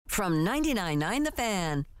From 99.9 The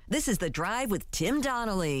Fan, this is The Drive with Tim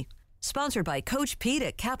Donnelly. Sponsored by Coach Pete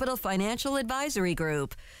at Capital Financial Advisory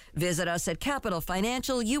Group. Visit us at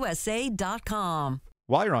capitalfinancialusa.com.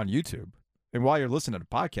 While you're on YouTube and while you're listening to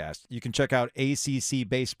the podcast, you can check out ACC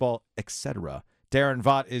Baseball, etc. Daron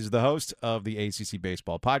Vaught is the host of the ACC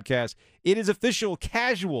Baseball podcast. It is official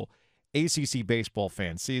casual ACC baseball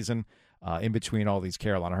fan season in between all these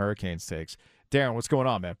Carolina Hurricanes takes. Daron, what's going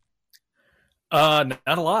on, man? Not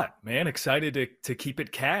a lot, man. Excited to keep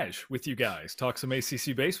it cash with you guys. Talk some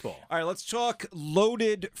ACC baseball. All right, let's talk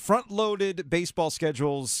front-loaded baseball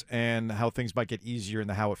schedules and how things might get easier and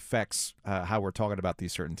how it affects how we're talking about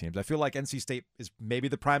these certain teams. I feel like NC State is maybe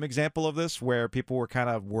the prime example of this, where people were kind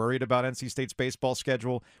of worried about NC State's baseball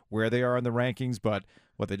schedule, where they are in the rankings, but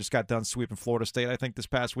they just got done sweeping Florida State, I think, this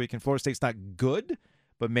past week. And Florida State's not good,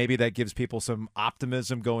 but maybe that gives people some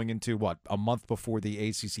optimism going into, a month before the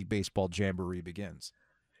ACC Baseball Jamboree begins.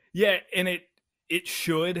 Yeah, and it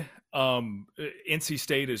should. NC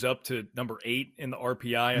State is up to number 8 in the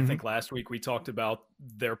RPI. I think last week we talked about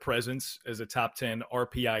their presence as a top 10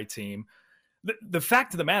 RPI team. The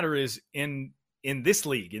fact of the matter is, in this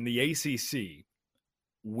league, in the ACC,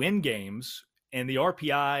 win games, and the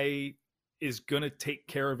RPI is going to take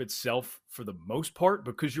care of itself for the most part,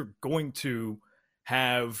 because you're going to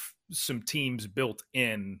have some teams built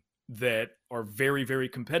in that are very, very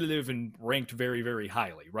competitive and ranked very, very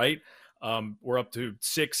highly, right? We're up to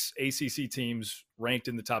 6 ACC teams ranked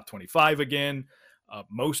in the top 25 again.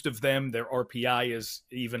 Most of them, their RPI is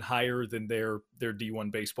even higher than their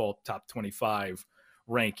D1 baseball top 25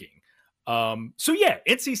 ranking. So yeah,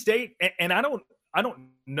 NC State, and I don't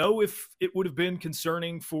know if it would have been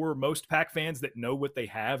concerning for most Pac fans that know what they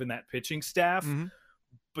have in that pitching staff.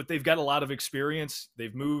 But they've got a lot of experience.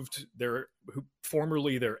 They've moved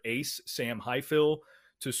formerly their ace, Sam Highfill,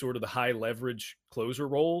 to sort of the high leverage closer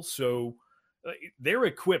role. So they're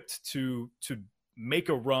equipped to make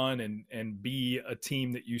a run and be a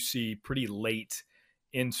team that you see pretty late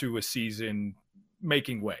into a season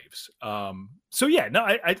making waves. So yeah, no,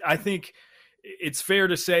 I think it's fair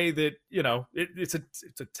to say that, it's a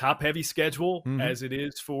top heavy schedule as it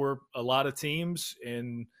is for a lot of teams,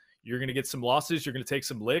 and you're going to get some losses. You're going to take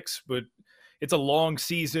some licks, but it's a long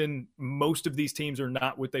season. Most of these teams are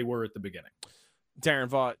not what they were at the beginning. Daron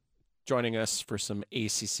Vaught joining us for some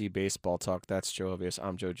ACC baseball talk. That's Joe Ovies.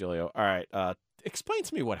 I'm Joe Giglio. All right. Explain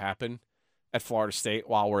to me what happened at Florida State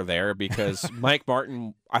while we're there, because Mike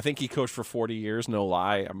Martin, I think he coached for 40 years. No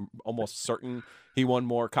lie. I'm almost certain he won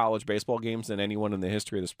more college baseball games than anyone in the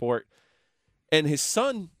history of the sport. And his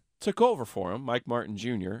son took over for him, Mike Martin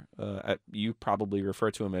Jr. You probably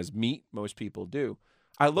refer to him as Meat. Most people do.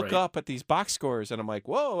 I look up at these box scores, and I'm like,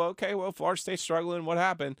 whoa, okay, well, Florida State's struggling. What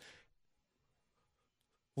happened?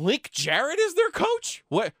 Link Jarrett is their coach?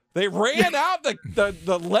 What? They ran out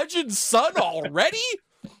the legend's son already?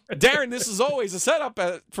 Daron, this is always a setup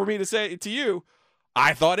for me to say to you,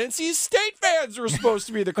 I thought NC State fans were supposed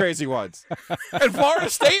to be the crazy ones. And Florida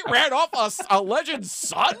State ran off a legend's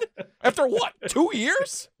son after, 2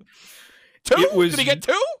 years? 2? Did he get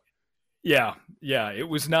 2? Yeah. It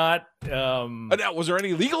was not. Was there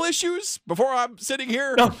any legal issues before I'm sitting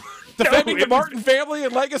here defending the Martin family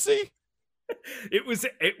and legacy? It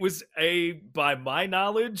was by my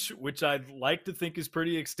knowledge, which I'd like to think is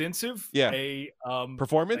pretty extensive. Yeah.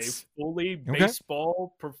 Performance, a fully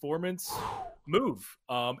baseball performance move.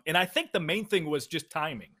 And I think the main thing was just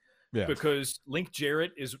timing. Yeah. Because Link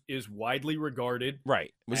Jarrett is widely regarded.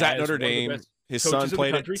 Right. Was at Notre Dame. His son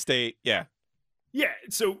played at State. Yeah. Yeah.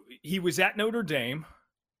 So he was at Notre Dame.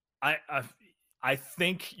 I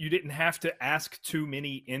think you didn't have to ask too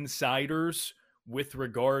many insiders with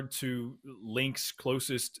regard to Link's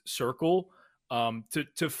closest circle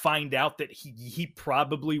to find out that he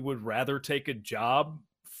probably would rather take a job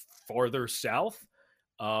farther south.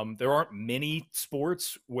 There aren't many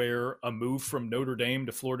sports where a move from Notre Dame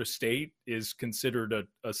to Florida State is considered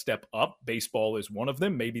a step up. Baseball is one of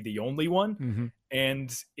them, maybe the only one.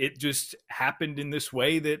 And it just happened in this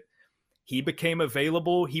way that he became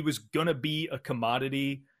available. He was going to be a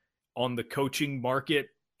commodity on the coaching market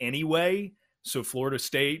anyway. So Florida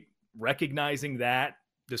State, recognizing that,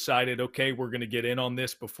 decided, okay, we're going to get in on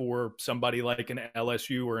this before somebody like an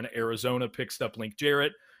LSU or an Arizona picks up Link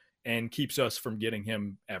Jarrett and keeps us from getting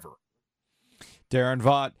him ever. Daron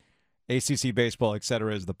Vaught, ACC Baseball,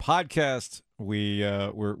 etc. is the podcast.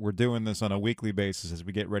 We're doing this on a weekly basis as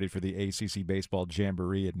we get ready for the ACC Baseball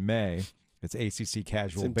Jamboree in May. It's ACC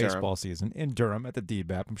casual baseball season in Durham at the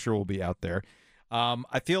DBAP. I'm sure we'll be out there.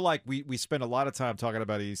 I feel like we spend a lot of time talking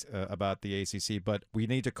about the ACC, but we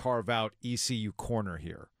need to carve out ECU corner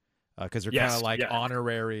here. because they're kind of like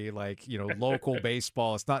honorary, like, local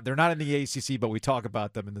baseball. They're not in the ACC, but we talk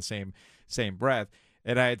about them in the same breath.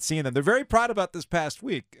 And I had seen them. They're very proud about this past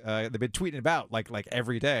week. They've been tweeting about like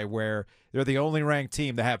every day where they're the only ranked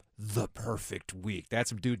team to have the perfect week. They had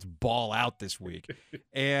some dudes ball out this week.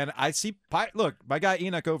 And I see, look, my guy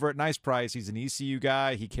Enoch over at Nice Price, he's an ECU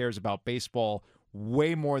guy. He cares about baseball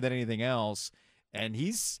way more than anything else. And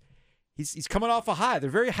he's coming off a high. They're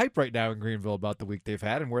very hyped right now in Greenville about the week they've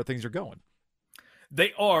had and where things are going.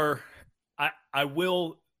 They are. I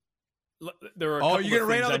will. There are a couple of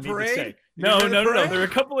things I need to say. No. There are a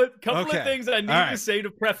couple of things I need to say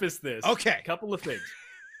to preface this. Okay. A couple of things.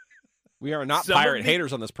 We are not pirate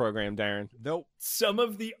haters on this program, Daron. Nope. Some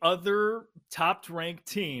of the other top-ranked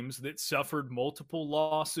teams that suffered multiple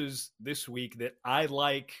losses this week that I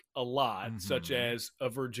like a lot, such as a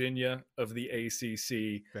Virginia of the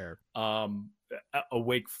ACC, fair, a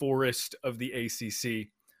Wake Forest of the ACC,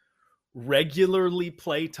 regularly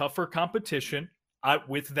play tougher competition.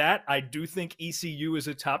 With that, I do think ECU is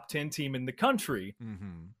a top 10 team in the country,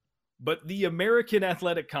 but the American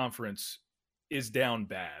Athletic Conference is down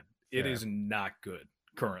bad. It is not good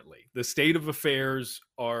currently. The state of affairs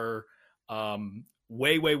are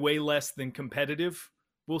way, way, way less than competitive,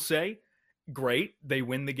 we'll say. Great. They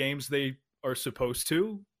win the games they are supposed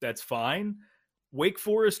to. That's fine. Wake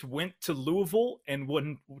Forest went to Louisville and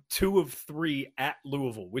won 2 of 3 at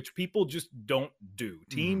Louisville, which people just don't do.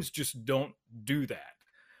 Teams just don't do that.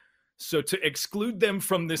 So to exclude them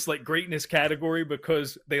from this like greatness category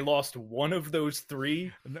because they lost 1 of those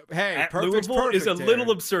 3 at Louisville is a little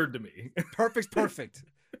absurd to me. Perfect.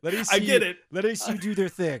 I get it. Let ECU do their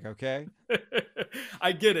thing, okay?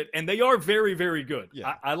 I get it. And they are very, very good.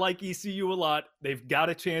 Yeah. I like ECU a lot. They've got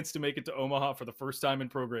a chance to make it to Omaha for the first time in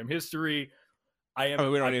program history. I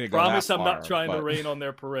promise I'm not trying to rain on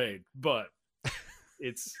their parade, but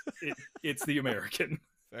it's the American.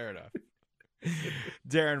 Fair enough.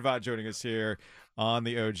 Daron Vaught joining us here on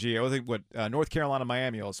the OG. I think North Carolina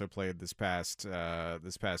Miami also played this past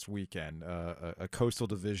weekend. A Coastal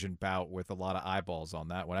Division bout with a lot of eyeballs on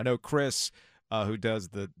that one. I know Chris, who does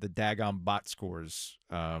the Daggum Bot Scores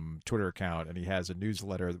Twitter account, and he has a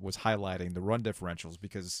newsletter that was highlighting the run differentials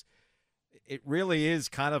because it really is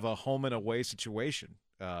kind of a home and away situation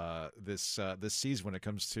this season when it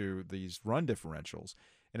comes to these run differentials.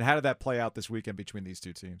 And how did that play out this weekend between these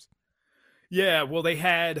two teams? Yeah, well, they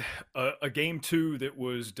had a game 2 that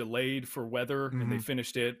was delayed for weather, and they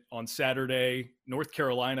finished it on Saturday. North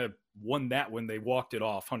Carolina won that one. They walked it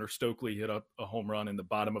off. Hunter Stokely hit a home run in the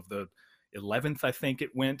bottom of the 11th, I think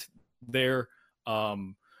it went there.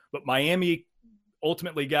 But Miami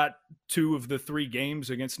ultimately got 2 of the 3 games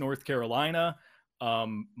against North Carolina.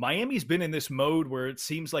 Miami's been in this mode where it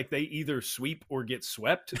seems like they either sweep or get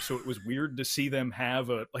swept. So it was weird to see them have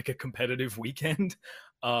a competitive weekend.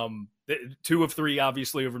 2 of 3,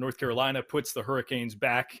 obviously, over North Carolina puts the Hurricanes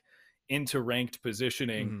back into ranked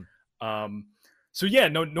positioning.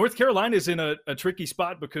 North Carolina is in a tricky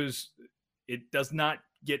spot because it does not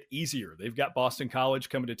get easier. They've got Boston College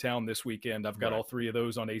coming to town this weekend. I've got all 3 of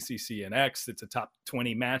those on ACC and X. It's a top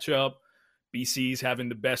 20 matchup. BC's having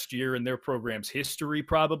the best year in their program's history,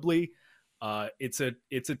 probably. It's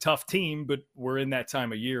a tough team, but we're in that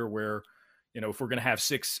time of year where, if we're going to have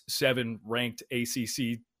 6-7 ranked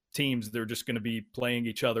ACC teams, they're just going to be playing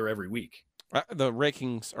each other every week. The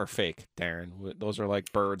rankings are fake, Daron. Those are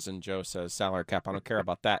like birds, and Joe says salary cap. I don't care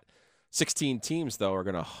about that. 16 teams, though, are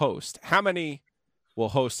going to host. How many will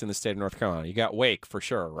host in the state of North Carolina? You got Wake for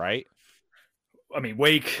sure, right? I mean,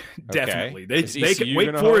 Wake, definitely.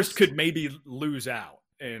 Wake Forest could maybe lose out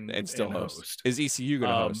and still host. Is ECU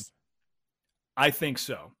going to host? I think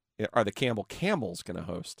so. Are the Camels going to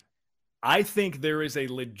host? I think there is a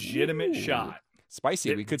legitimate shot.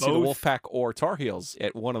 Spicy. We could see the Wolfpack or Tar Heels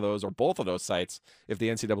at one of those or both of those sites if the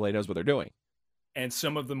NCAA knows what they're doing. And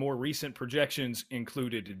some of the more recent projections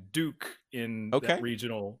included Duke in that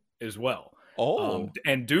regional as well.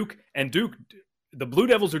 And Duke, the Blue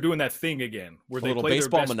Devils are doing that thing again where they play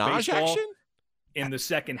baseball their best menage baseball action in the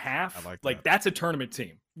second half. I like that. Like that's a tournament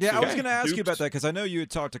team. Yeah, I was going to ask you about that because I know you had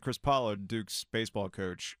talked to Chris Pollard, Duke's baseball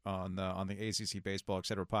coach, on the ACC Baseball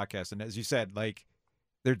Etc. podcast, and as you said, like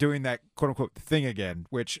they're doing that quote unquote thing again.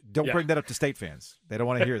 Which don't bring that up to state fans; they don't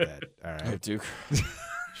want to hear that. All right, Duke.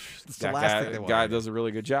 That guy does a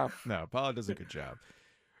really good job. No, Pollard does a good job.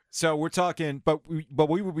 So we're talking, but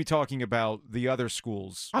we would be talking about the other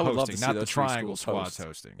schools I would hosting, love to see not those the triangle schools squads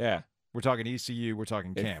hosting. Yeah. We're talking ECU, we're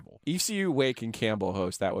talking Campbell. ECU, Wake, and Campbell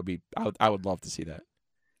host. That would be I would love to see that.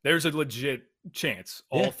 There's a legit chance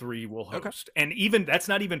all 3 will host. And even that's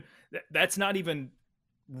not even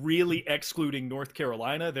really excluding North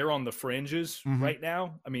Carolina. They're on the fringes right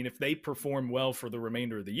now. I mean, if they perform well for the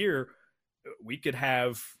remainder of the year, we could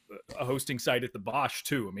have a hosting site at the Bosch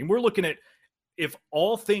too. I mean, we're looking at, if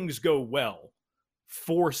all things go well,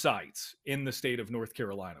 4 sites in the state of North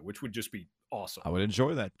Carolina, which would just be awesome. I would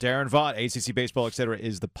enjoy that. Daron Vaught, ACC Baseball, etc.,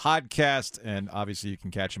 is the podcast, and obviously you can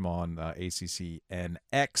catch him on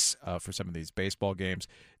ACCNX for some of these baseball games.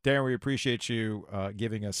 Daron, we appreciate you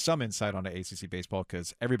giving us some insight on the ACC Baseball,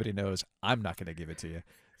 because everybody knows I'm not going to give it to you.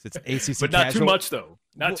 It's ACC but not casual. Too much, though.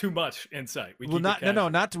 Not too much insight. We not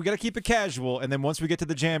we got to keep it casual, and then once we get to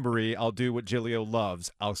the Jamboree, I'll do what Giglio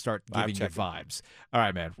loves. I'll start giving you vibes. All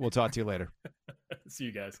right, man. We'll talk to you later. See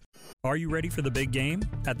you guys. Are you ready for the big game?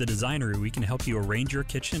 At the Designery, we can help you arrange your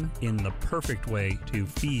kitchen in the perfect way to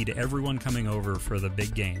feed everyone coming over for the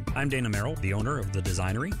big game. I'm Dana Merrill, the owner of the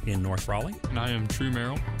Designery in North Raleigh. And I am True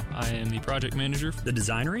Merrill. I am the project manager. The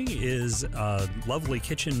Designery is a lovely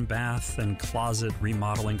kitchen, bath, and closet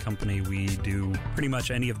remodeling company. We do pretty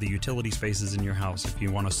much any of the utility spaces in your house. If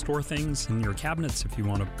you want to store things in your cabinets, if you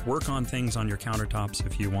want to work on things on your countertops,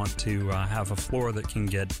 if you want to have a floor that can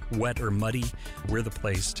get wet or muddy, we're the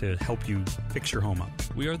place to help you fix your home up.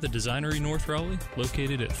 We are the Designery North Raleigh,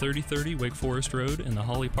 located at 3030 Wake Forest Road in the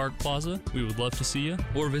Holly Park Plaza. We would love to see you,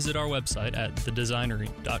 or visit our website at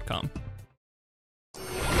thedesignery.com.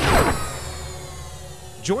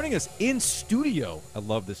 Joining us in studio, I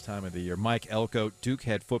love this time of the year, Mike Elko, Duke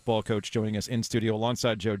head football coach, joining us in studio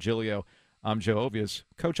alongside Joe Giglio. I'm Joe Ovies.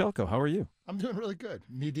 Coach Elko, how are you? I'm doing really good.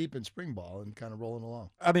 Knee-deep in spring ball and kind of rolling along.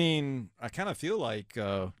 I mean, I kind of feel like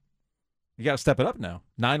you got to step it up now.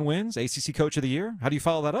 9 wins, ACC Coach of the Year. How do you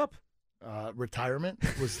follow that up? Retirement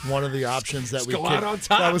was one of the options that we go out on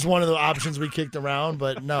top. That was one of the options we kicked around,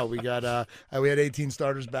 but no, we got we had 18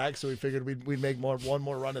 starters back, so we figured we'd make one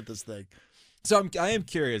more run at this thing. So I am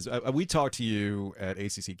curious. We talked to you at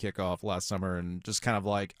ACC Kickoff last summer, and just kind of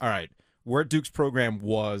like, all right, where Duke's program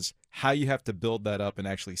was, how you have to build that up and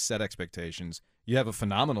actually set expectations. You have a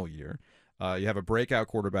phenomenal year. You have a breakout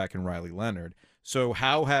quarterback in Riley Leonard. So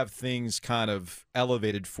how have things kind of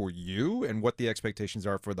elevated for you, and what the expectations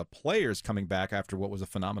are for the players coming back after what was a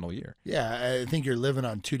phenomenal year? Yeah, I think you're living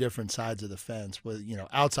on 2 different sides of the fence. With,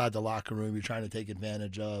 outside the locker room, you're trying to take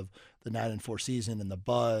advantage of the 9-4 season and the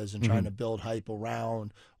buzz, and trying to build hype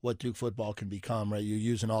around what Duke football can become, right? You're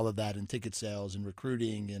using all of that in ticket sales and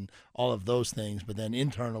recruiting and all of those things. But then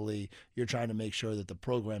internally, you're trying to make sure that the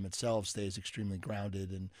program itself stays extremely grounded.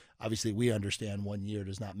 And obviously, we understand 1 year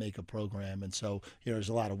does not make a program. And so, there's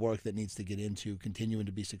a lot of work that needs to get into continuing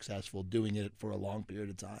to be successful, doing it for a long period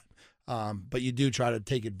of time. But you do try to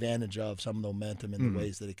take advantage of some of the momentum in the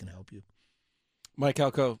ways that it can help you. Mike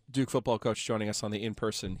Elko, Duke football coach, joining us on the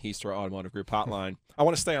in-person Heaster Automotive Group hotline. I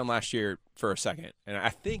want to stay on last year for a second, and I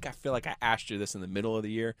feel like I asked you this in the middle of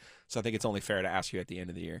the year, so I think it's only fair to ask you at the end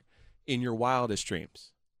of the year. In your wildest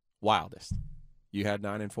dreams, you had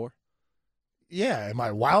 9-4? Yeah, in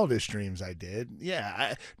my wildest dreams, I did.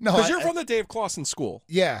 Yeah, because you're from the Dave Clawson school.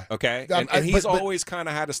 Yeah, okay, and he's always kind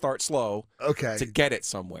of had to start slow. Okay, to get it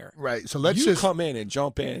somewhere. Right. So let's just come in and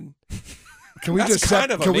jump in. Can we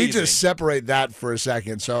just separate that for a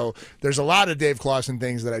second? So there's a lot of Dave Clawson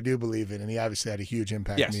things that I do believe in, and he obviously had a huge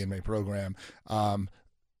impact on me and my program.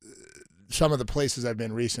 Some of the places I've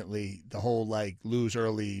been recently, the whole lose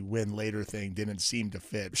early, win later thing didn't seem to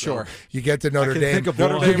fit. Sure, so you get to Notre Dame. You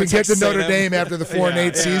can get to Notre Dame after the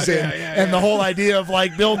 4-8 season, and the whole idea of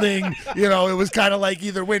building, it was kind of like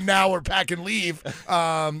either win now or pack and leave. There's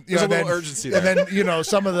a little urgency there. And then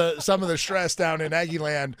some of the stress down in Aggie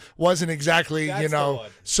Land wasn't exactly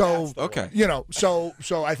So okay, so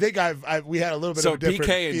I think we had a little bit of a different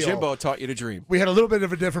BK and feel. Jimbo taught you to dream. We had a little bit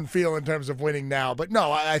of a different feel in terms of winning now, but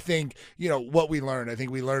no, I think what we learned. I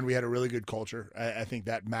think we learned we had a really good culture. I think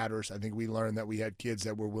that matters. I think we learned that we had kids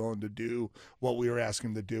that were willing to do what we were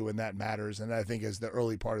asking them to do, and that matters. And I think as the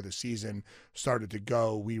early part of the season started to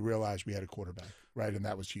go, we realized we had a quarterback, right, and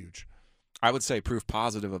that was huge. I would say proof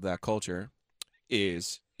positive of that culture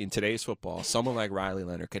is in today's football, someone like Riley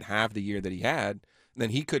Leonard could have the year that he had, and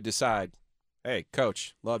then he could decide, hey,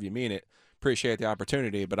 coach, love you, mean it, appreciate the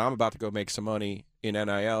opportunity, but I'm about to go make some money in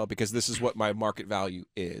NIL because this is what my market value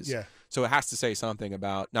is. Yeah. So it has to say something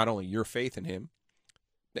about not only your faith in him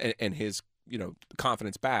and his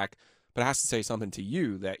confidence back, but it has to say something to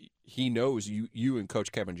you that he knows you and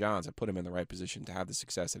Coach Kevin Johns have put him in the right position to have the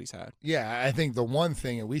success that he's had. Yeah, I think the one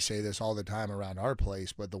thing, and we say this all the time around our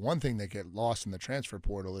place, but the one thing that get lost in the transfer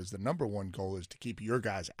portal is the number one goal is to keep your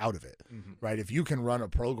guys out of it, right? If you can run a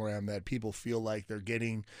program that people feel like they're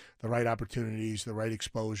getting the right opportunities, the right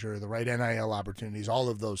exposure, the right NIL opportunities, all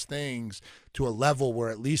of those things to a level where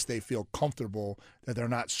at least they feel comfortable that they're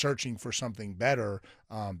not searching for something better,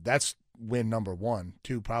 that's win number 1,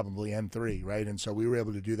 2 probably, and 3, right? And so we were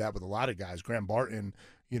able to do that with a lot of guys. Graham Barton,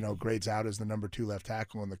 grades out as the number 2 left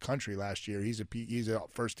tackle in the country last year. He's a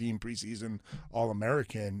first-team preseason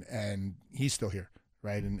All-American, and he's still here,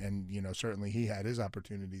 right? And certainly he had his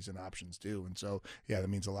opportunities and options too. And so, yeah, that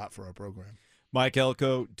means a lot for our program. Mike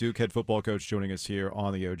Elko, Duke head football coach, joining us here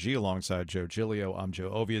on the OG alongside Joe Giglio. I'm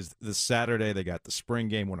Joe Ovies. This Saturday, they got the spring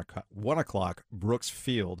game, 1 o'clock, Brooks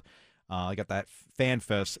Field. I got that Fan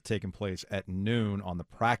Fest taking place at noon on the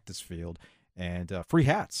practice field, and free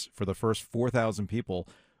hats for the first 4,000 people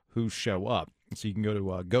who show up. So you can go to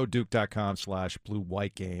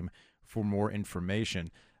goduke.com/blue-white game for more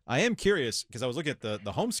information. I am curious because I was looking at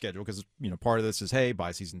the home schedule because part of this is, hey,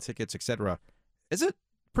 buy season tickets, etc. Is it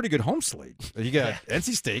pretty good home slate? You got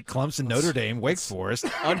NC State, Clemson, Notre Dame, Wake Forest.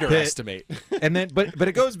 Underestimate. And then, but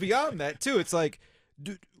it goes beyond that too. It's like,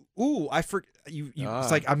 dude. Ooh, I forgot you.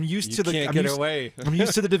 It's like I'm used to the. Can't get away. I'm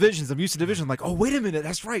used to the divisions. I'm like, oh, wait a minute,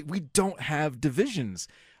 that's right. We don't have divisions.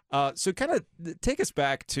 So kind of take us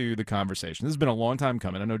back to the conversation. This has been a long time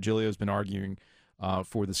coming. I know Giglio's been arguing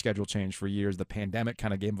for the schedule change for years. The pandemic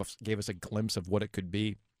kind of gave us a glimpse of what it could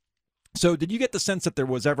be. So did you get the sense that there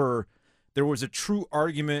was a true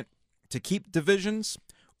argument to keep divisions,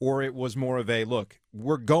 or it was more of a look,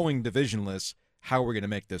 we're going divisionless. How are we going to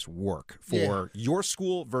make this work for your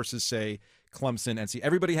school versus, say, Clemson, NC?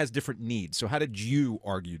 Everybody has different needs. So how did you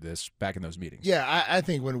argue this back in those meetings? Yeah, I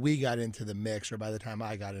think when we got into the mix, or by the time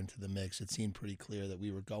I got into the mix, it seemed pretty clear that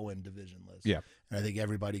we were going divisionless. Yeah. And I think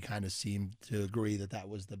everybody kind of seemed to agree that that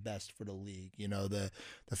was the best for the league. The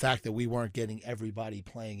fact that we weren't getting everybody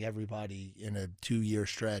playing everybody in a 2-year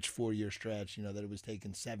stretch, 4-year stretch, that it was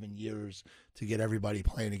taking 7 years to get everybody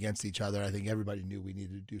playing against each other. I think everybody knew we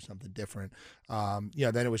needed to do something different. Then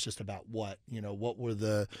it was just about what was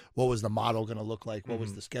the model going to look like? What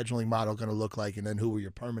was the scheduling model going to look like? And then who were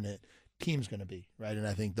your permanent team's going to be, right? And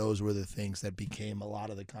I think those were the things that became a lot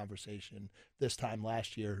of the conversation this time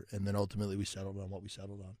last year, and then ultimately we settled on what we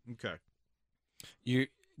settled on. Okay.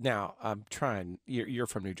 I'm trying. You're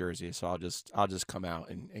from New Jersey, so I'll just come out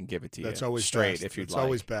and give it to you. That's always straight best. If you'd It's like.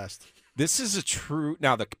 always best. This is a true.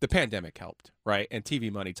 Now the pandemic helped, right? And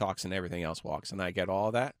TV money talks and everything else walks, and I get all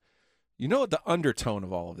of that. You know what the undertone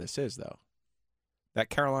of all of this is, though? That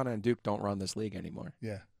Carolina and Duke don't run this league anymore.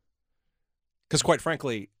 Yeah. Because quite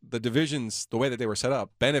frankly, the divisions, the way that they were set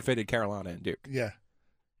up, benefited Carolina and Duke. Yeah.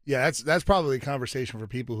 Yeah, that's probably a conversation for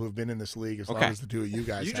people who have been in this league as long as the two of you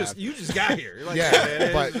guys have. You just got here. You're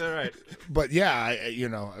like, but yeah,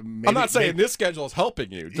 maybe, I'm not saying this schedule is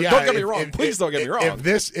helping you. Don't get me wrong. Please don't get me wrong.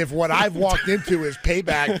 If what I've walked into is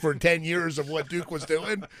payback for 10 years of what Duke was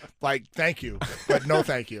doing, thank you, but no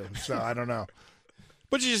thank you. So I don't know.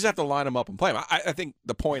 But you just have to line them up and play them. I think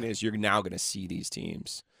the point is you're now going to see these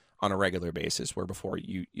teams on a regular basis, where before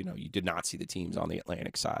you did not see the teams on the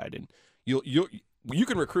Atlantic side, and you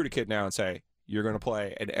can recruit a kid now and say you're going to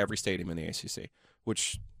play at every stadium in the ACC,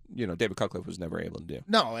 which David Cutcliffe was never able to do.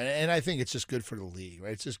 No, and I think it's just good for the league,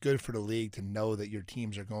 right? It's just good for the league to know that your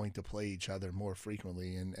teams are going to play each other more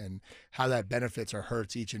frequently, and how that benefits or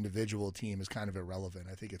hurts each individual team is kind of irrelevant.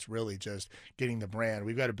 I think it's really just getting the brand.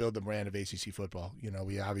 We've got to build the brand of ACC football.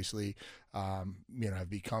 We obviously, have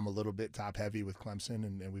become a little bit top heavy with Clemson,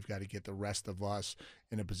 and we've got to get the rest of us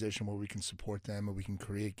in a position where we can support them and we can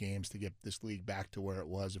create games to get this league back to where it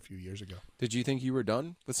was a few years ago. Did you think you were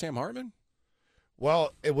done with Sam Hartman?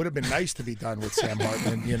 Well, it would have been nice to be done with Sam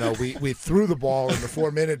Hartman. We threw the ball in the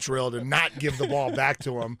 4-minute drill to not give the ball back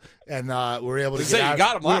to him, and we were able to get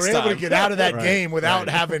out of that game without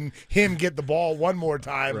having him get the ball one more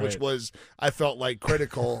time, which was, I felt like,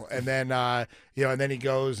 critical. And then and then he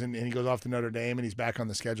goes and he goes off to Notre Dame and he's back on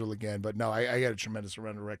the schedule again. But no, I got a tremendous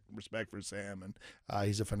amount of respect for Sam, and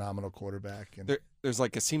he's a phenomenal quarterback. And there's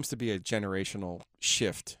it seems to be a generational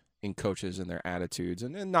shift in coaches and their attitudes,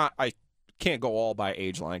 and I can't go all by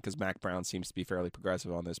age line because Mac Brown seems to be fairly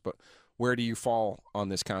progressive on this, but where do you fall on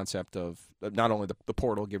this concept of not only the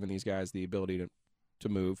portal giving these guys the ability to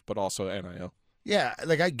move, but also NIL? Yeah,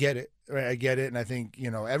 like I get it. Right? I get it, and I think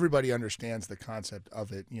everybody understands the concept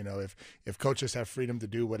of it. If coaches have freedom to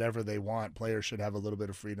do whatever they want, players should have a little bit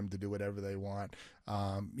of freedom to do whatever they want.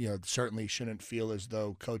 Certainly shouldn't feel as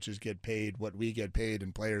though coaches get paid what we get paid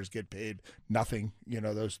and players get paid nothing.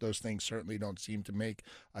 Those things certainly don't seem to make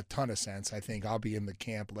a ton of sense. I think I'll be in the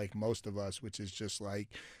camp like most of us, which is just like,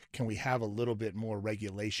 can we have a little bit more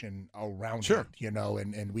regulation around it?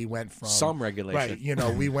 And we went from some regulation,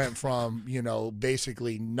 right? We went from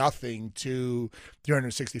basically nothing to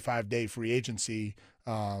 365-day free agency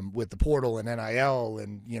with the portal and NIL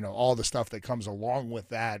and all the stuff that comes along with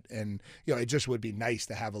that. And it just would be nice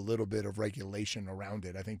to have a little bit of regulation around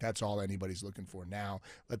it. I think that's all anybody's looking for now.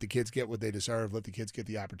 Let the kids get what they deserve. Let the kids get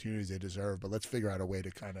the opportunities they deserve. But let's figure out a way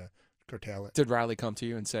to kind of curtail it. Did Riley come to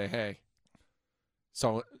you and say, "Hey,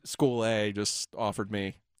 so School A just offered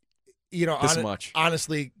me this much"?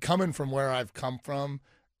 Honestly, coming from where I've come from,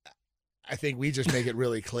 I think we just make it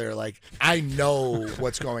really clear. Like, I know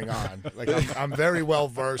what's going on. Like, I'm very well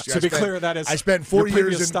versed. To be clear, that is I spent 4 your years.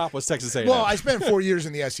 Previous stop was Texas A&M. Well, I spent 4 years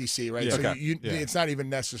in the SEC, right? Yeah. So Okay. It's not even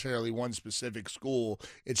necessarily one specific school.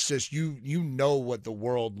 It's just you know what the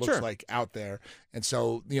world looks like out there, and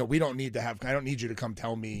so we don't need to have. I don't need you to come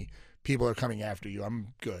tell me people are coming after you. I'm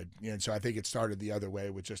good. And so I think it started the other way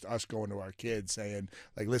with just us going to our kids saying,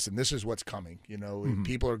 like, listen, this is what's coming.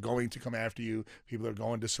 People are going to come after you. People are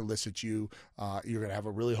going to solicit you. You're going to have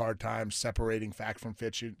a really hard time separating fact from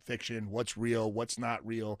fiction, what's real, what's not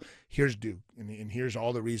real. Here's Duke, and here's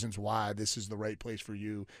all the reasons why this is the right place for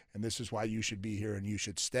you, and this is why you should be here and you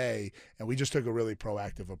should stay. And we just took a really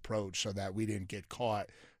proactive approach so that we didn't get caught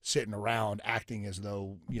sitting around acting as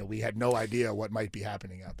though we had no idea what might be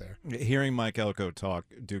happening out there. Hearing Mike Elko talk,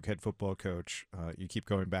 Duke head football coach, you keep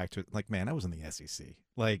going back to it. Like, man, I was in the SEC.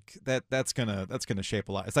 Like that's gonna shape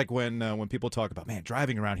a lot. It's like when people talk about, man,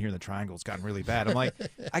 driving around here in the Triangle's gotten really bad. I'm like,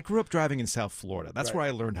 I grew up driving in South Florida. That's where I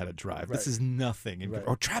learned how to drive. This is nothing.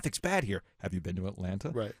 Or traffic's bad here. Have you been to Atlanta?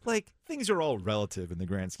 Right. Like, things are all relative in the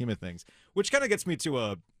grand scheme of things, which kind of gets me to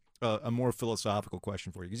a more philosophical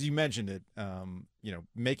question for you, because you mentioned it,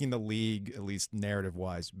 making the league, at least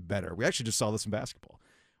narrative-wise, better. We actually just saw this in basketball,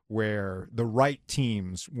 where the right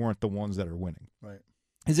teams weren't the ones that are winning. Right.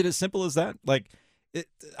 Is it as simple as that? Like,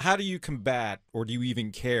 how do you combat, or do you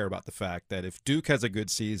even care about the fact that if Duke has a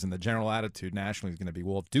good season, the general attitude nationally is going to be,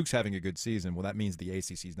 well, if Duke's having a good season, well, that means the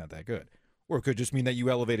ACC is not that good. Or it could just mean that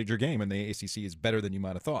you elevated your game and the ACC is better than you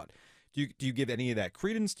might have thought. Do you give any of that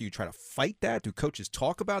credence? Do you try to fight that? Do coaches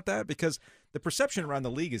talk about that? Because the perception around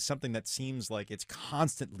the league is something that seems like it's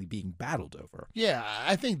constantly being battled over. Yeah,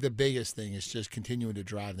 I think the biggest thing is just continuing to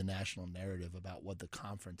drive the national narrative about what the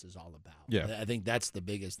conference is all about. Yeah. I think that's the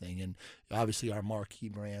biggest thing. And obviously our marquee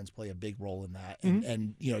brands play a big role in that.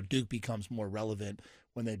 And Duke becomes more relevant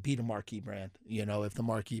when they beat a marquee brand. If the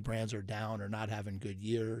marquee brands are down or not having good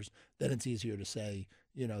years, then it's easier to say,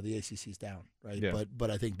 the ACC's down, right? Yeah.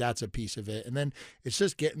 But I think that's a piece of it. And then it's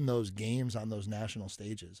just getting those games on those national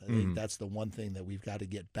stages. I think that's the one thing that we've got to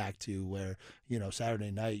get back to, where,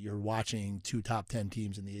 Saturday night you're watching 2 top 10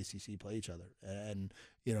 teams in the ACC play each other. And,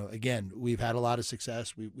 again, we've had a lot of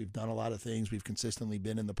success. We've done a lot of things. We've consistently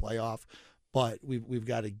been in the playoff. But we've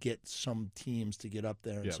got to get some teams to get up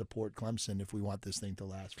there and support Clemson if we want this thing to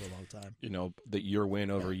last for a long time. Your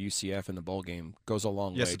win over UCF in the bowl game goes a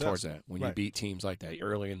long way towards that. When you beat teams like that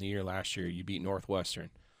early in the year last year, you beat Northwestern.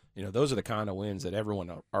 Those are the kind of wins that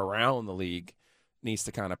everyone around the league needs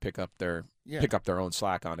to kind of pick up their own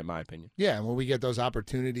slack on, in my opinion. Yeah, and when we get those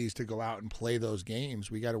opportunities to go out and play those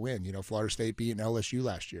games, we got to win. Florida State beating LSU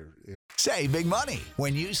last year. Save big money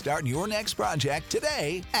when you start your next project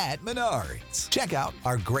today at Menards. Check out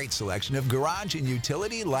our great selection of garage and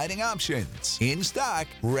utility lighting options. In stock,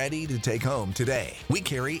 ready to take home today. We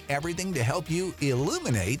carry everything to help you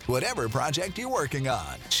illuminate whatever project you're working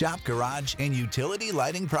on. Shop garage and utility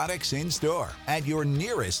lighting products in store at your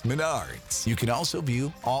nearest Menards. You can also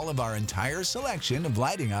view all of our entire selection of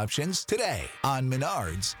lighting options today on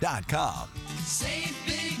Menards.com. Save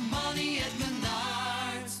big money at Menards.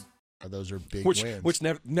 Those are big wins. Which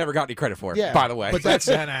never got any credit for, yeah, by the way. But that's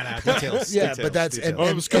details. Yeah, but that's it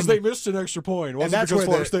was because they missed an extra point. It wasn't because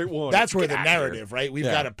Florida State won. That's where the narrative, right? We've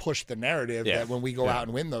got to push the narrative that when we go out Yeah.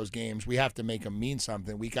 and win those games, we have to make them mean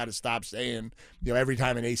something. We got to stop saying, every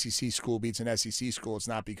time an ACC school beats an SEC school, it's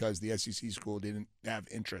not because the SEC school didn't have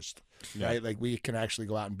interest, right? Like, we can actually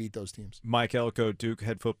go out and beat those teams. Mike Elko, Duke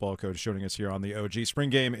head football coach, joining us here on the OG. Spring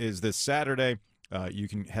game is this Saturday. you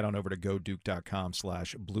can head on over to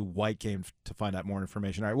goduke.com/blue-white game to find out more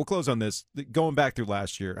information. All right, we'll close on this. Going back through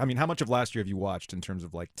last year, I mean, how much of last year have you watched in terms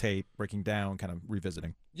of like tape, breaking down, kind of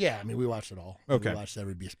revisiting? Yeah, I mean, we watched it all. Okay. We watched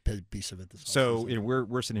every piece of it this So season.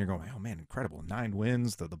 we're sitting here going, oh, man, incredible. 9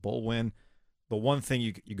 wins, the bowl win. The one thing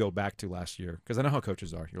you go back to last year, because I know how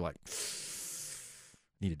coaches are, you're like,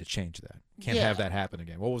 needed to change that. Can't have that happen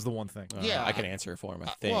again. What was the one thing? I can answer it for him,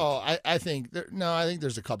 I think. Well, I think I think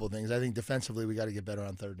there's a couple of things. I think defensively we got to get better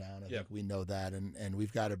on third down. I think we know that, and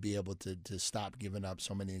we've got to be able to stop giving up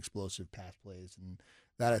so many explosive pass plays, and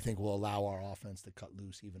that I think will allow our offense to cut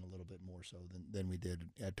loose even a little bit more so than we did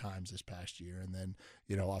at times this past year. And then,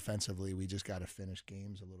 offensively, we just got to finish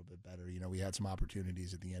games a little bit better. We had some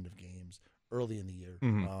opportunities at the end of games early in the year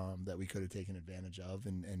that we could have taken advantage of.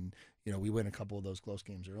 And we win a couple of those close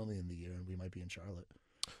games early in the year, and we might be in Charlotte.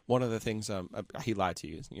 One of the things he lied to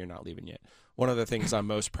you. You're not leaving yet. One of the things I'm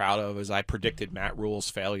most proud of is I predicted Matt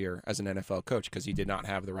Rule's failure as an NFL coach because he did not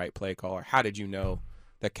have the right play caller. How did you know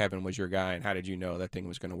that Kevin was your guy, and how did you know that thing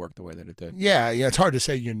was going to work the way that it did? Yeah, it's hard to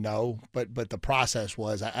say but the process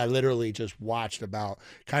was I literally just watched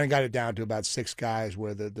kind of got it down to about 6 guys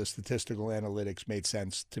where the statistical analytics made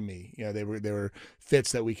sense to me. They were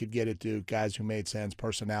fits that we could get it to, guys who made sense,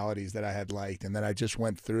 personalities that I had liked, and then I just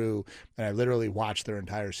went through and I literally watched their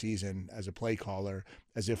entire season as a play caller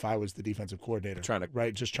as if I was the defensive coordinator.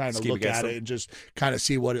 Just trying to look at it and just kind of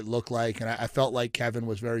see what it looked like. And I felt like Kevin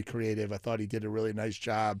was very creative. I thought he did a really nice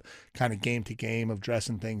job kind of game to game of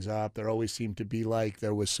dressing things up. There always seemed to be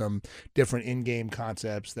there was some different in-game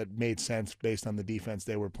concepts that made sense based on the defense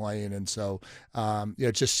they were playing. And so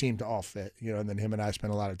it just seemed to all fit, and then him and I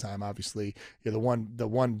spent a lot of time. Obviously, the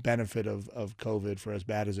one benefit of COVID, for as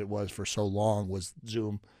bad as it was for so long, was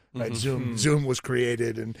Zoom. Right, Zoom was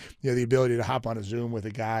created, and the ability to hop on a Zoom with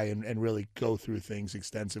a guy and really go through things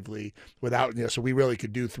extensively without so we really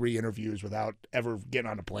could do 3 interviews without ever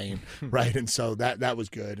getting on a plane, right? And so that was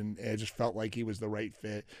good, and it just felt like he was the right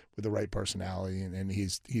fit with the right personality, and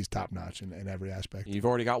he's top notch in every aspect. You've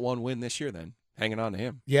already got 1 win this year, then. Hanging on to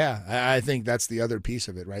him. Yeah, I think that's the other piece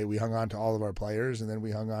of it, right? We hung on to all of our players, and then we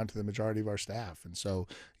hung on to the majority of our staff. And so,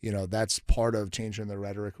 that's part of changing the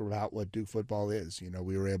rhetoric about what Duke football is.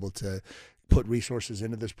 We were able to put resources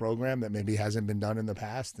into this program that maybe hasn't been done in the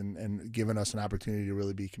past and given us an opportunity to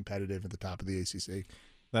really be competitive at the top of the ACC.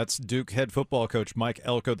 That's Duke head football coach Mike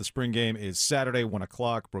Elko. The spring game is Saturday, 1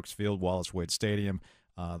 o'clock, Brooks Field, Wallace Wade Stadium.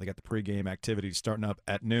 They got the pregame activities starting up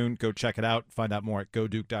at noon. Go check it out. Find out more at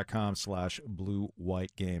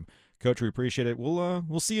goduke.com/blue-white game. Coach, we appreciate it.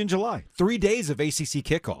 We'll see you in July. 3 days of ACC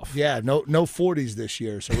kickoff. Yeah, no 40s this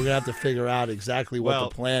year, so we're gonna have to figure out exactly what the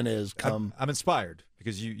plan is. I'm inspired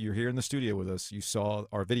because you're here in the studio with us. You saw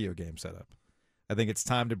our video game setup. I think it's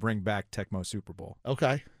time to bring back Tecmo Super Bowl.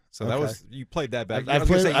 Okay. So that was you played that back. I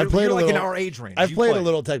played in our age range. I played a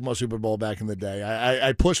little Tecmo Super Bowl back in the day.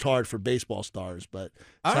 I pushed hard for baseball stars, but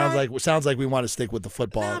sounds like we want to stick with the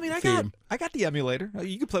football theme. I got the emulator.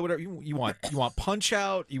 You can play whatever you want. You want Punch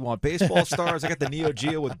Out. You want Baseball Stars. I got the Neo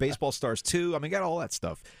Geo with Baseball Stars 2. I got all that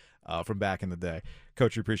stuff from back in the day.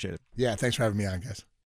 Coach, we appreciate it. Yeah, thanks for having me on, guys.